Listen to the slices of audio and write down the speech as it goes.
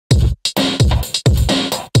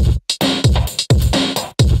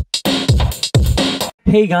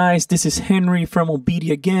Hey guys, this is Henry from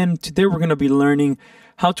OBEDIA again. Today we're going to be learning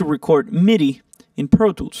how to record MIDI in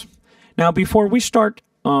Pro Tools. Now before we start,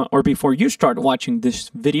 before you start watching this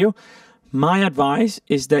video, my advice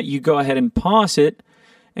is that you go ahead and pause it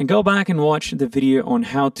and go back and watch the video on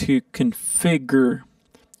how to configure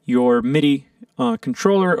your MIDI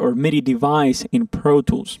controller or MIDI device in Pro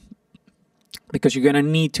Tools, because you're going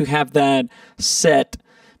to need to have that set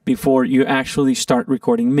before you actually start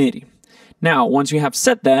recording MIDI. Now, once you have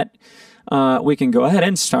set that, we can go ahead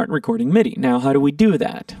and start recording MIDI. Now, how do we do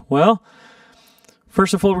that? Well,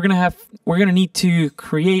 first of all, we're gonna need to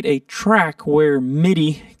create a track where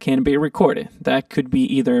MIDI can be recorded. That could be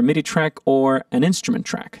either a MIDI track or an instrument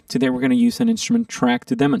track. Today, we're gonna use an instrument track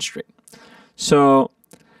to demonstrate. So,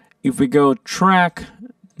 if we go track,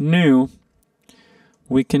 new,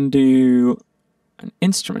 we can do an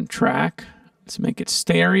instrument track. Let's make it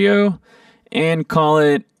stereo and call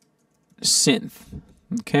it synth.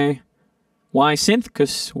 Okay, why synth?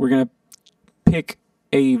 Because we're gonna pick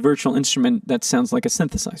a virtual instrument that sounds like a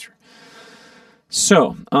synthesizer.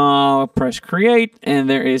 So I'll press create, and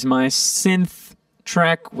there is my synth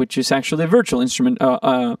track, which is actually a virtual instrument.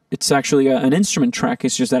 It's actually an instrument track.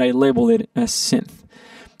 It's just that I labeled it as synth.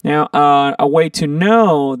 Now, a way to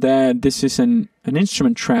know that this is an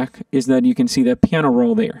instrument track is that you can see the piano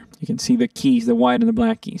roll there. You can see the keys, the white and the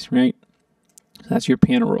black keys, right? So that's your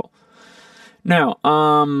piano roll. Now,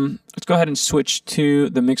 let's go ahead and switch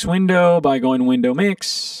to the mix window by going window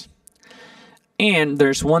mix. And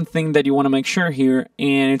there's one thing that you want to make sure here,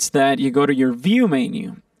 and it's that you go to your view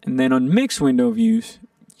menu, and then on mix window views,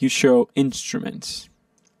 you show instruments.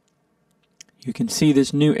 You can see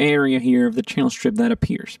this new area here of the channel strip that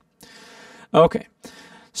appears. Okay,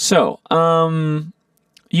 so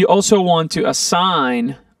you also want to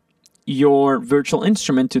assign your virtual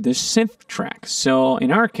instrument to this synth track. So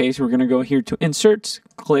in our case, we're going to go here to inserts,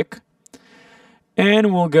 click,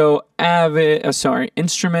 and we'll go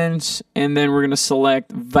instruments, and then we're going to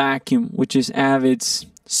select vacuum, which is Avid's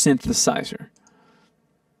synthesizer.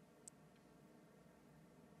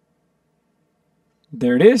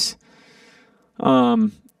 There it is.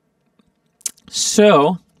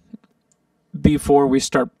 So before we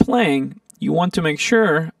start playing, you want to make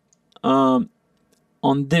sure on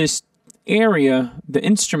this area, the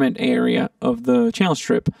instrument area of the channel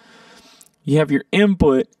strip, you have your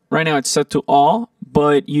input. Right now it's set to all,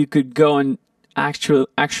 but you could go and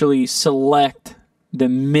actually select the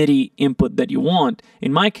MIDI input that you want.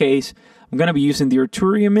 In my case, I'm going to be using the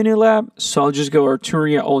Arturia Mini Lab, so I'll just go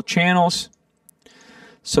Arturia all channels.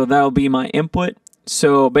 So that will be my input.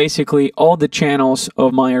 So basically all the channels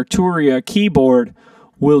of my Arturia keyboard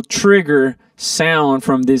will trigger sound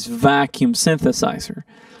from this vacuum synthesizer.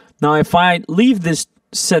 Now, if I leave this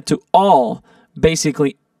set to all,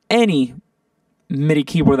 basically any MIDI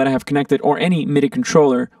keyboard that I have connected or any MIDI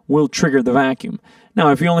controller will trigger the vacuum.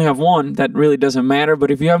 Now, if you only have one, that really doesn't matter.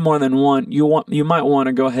 But if you have more than one, you might want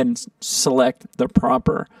to go ahead and select the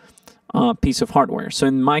proper piece of hardware. So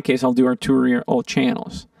in my case, I'll do Arturia all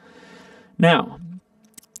channels. Now,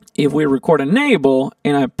 if we record enable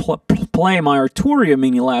and I play my Arturia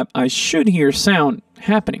Mini Lab, I should hear sound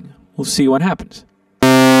happening. We'll see what happens.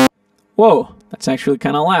 Whoa, that's actually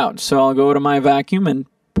kind of loud. So I'll go to my vacuum and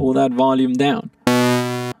pull that volume down.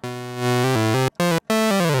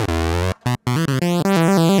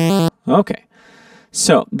 Okay,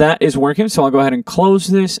 so that is working. So I'll go ahead and close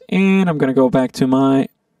this, and I'm going to go back to my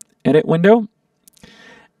edit window.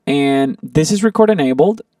 And this is record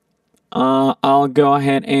enabled. I'll go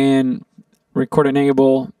ahead and record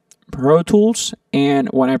enable Pro Tools, and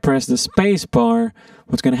when I press the space bar,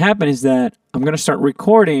 what's going to happen is that I'm going to start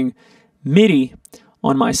recording MIDI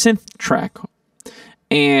on my synth track,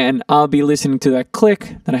 and I'll be listening to that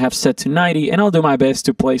click that I have set to 90, and I'll do my best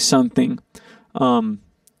to play something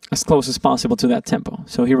as close as possible to that tempo.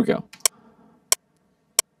 So here we go.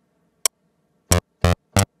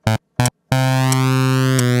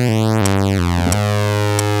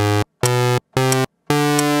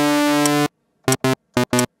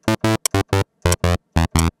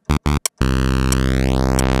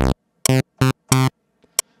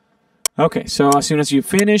 Okay, so as soon as you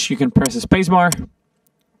finish, you can press the spacebar,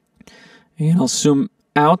 and I'll zoom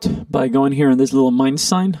out by going here on this little minus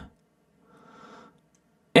sign,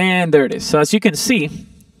 and there it is. So as you can see,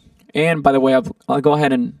 and by the way, I'll go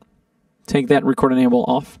ahead and take that record enable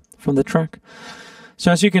off from the track.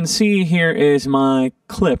 So as you can see, here is my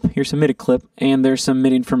clip. Here's a MIDI clip, and there's some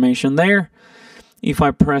MIDI information there. If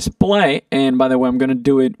I press play, and by the way, I'm going to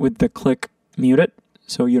do it with the click muted,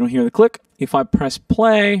 so you don't hear the click. If I press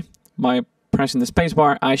play by pressing the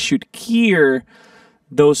spacebar, I should hear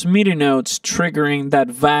those MIDI notes triggering that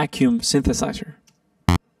vacuum synthesizer.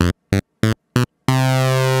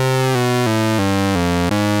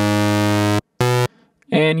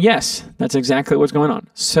 And yes, that's exactly what's going on.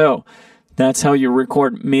 So that's how you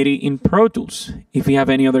record MIDI in Pro Tools. If you have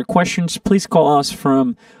any other questions, please call us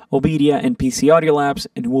from OBEDIA and PC Audio Labs,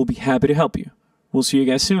 and we'll be happy to help you. We'll see you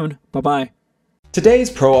guys soon. Bye-bye. Today's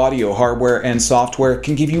pro audio hardware and software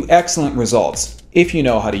can give you excellent results if you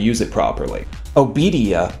know how to use it properly.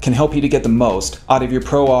 OBEDIA can help you to get the most out of your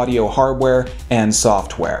pro audio hardware and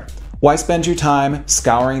software. Why spend your time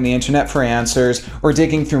scouring the internet for answers or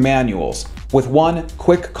digging through manuals? With one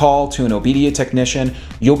quick call to an OBEDIA technician,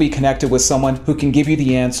 you'll be connected with someone who can give you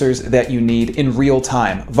the answers that you need in real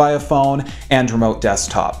time via phone and remote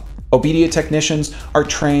desktop. OBEDIA technicians are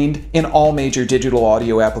trained in all major digital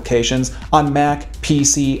audio applications on Mac,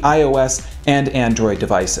 PC, iOS, and Android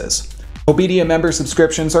devices. OBEDIA member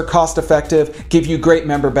subscriptions are cost-effective, give you great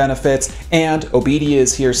member benefits, and OBEDIA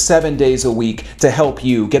is here 7 days a week to help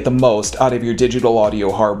you get the most out of your digital audio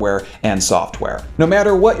hardware and software. No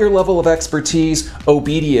matter what your level of expertise,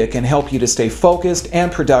 OBEDIA can help you to stay focused and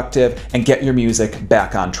productive and get your music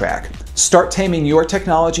back on track. Start taming your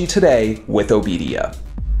technology today with OBEDIA.